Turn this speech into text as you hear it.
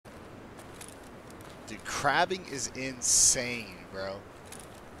Dude, crabbing is insane, bro.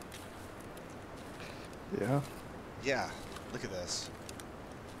 Yeah. Yeah, look at this.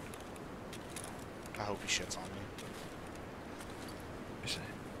 I hope he shits on me.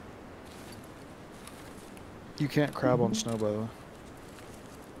 You can't crab on snow, by the way.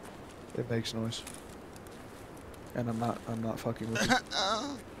 It makes noise. And I'm not fucking with you.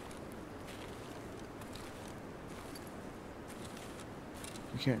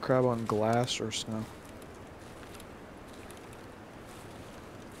 You can't crab on glass or snow.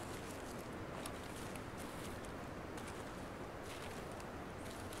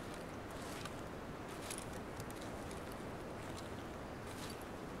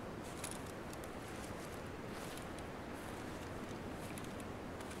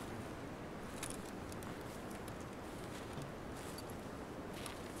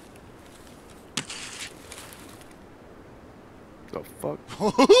 The fuck?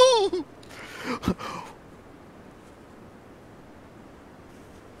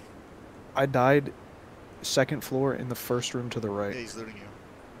 I died second floor in the first room to the right. Yeah, he's looting you.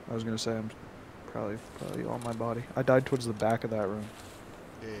 I was gonna say I'm probably on my body. I died towards the back of that room.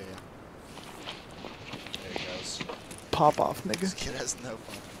 Yeah. There he goes. Pop off, This nigga. kid has no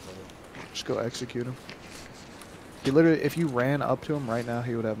fucking clue. Just go execute him. He literally, if you ran up to him right now,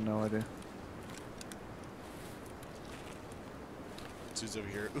 he would have no idea. Dude's over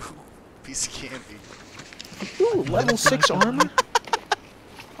here. Ooh, piece of candy. Ooh, level 6 armor?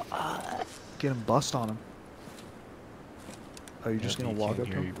 Get him, bust on him. Oh, you're just gonna walk up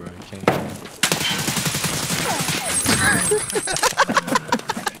to him? You, bro. You can't hear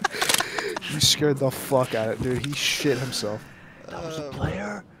You scared the fuck out of it, dude. He shit himself. That was a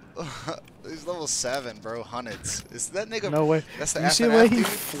player? He's level 7, bro. Hunnidz. Is that nigga? No way. That's the You see the way FNF, he dude?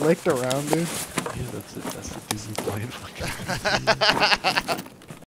 flicked around, dude? Yeah, that's the Disney playing fucking.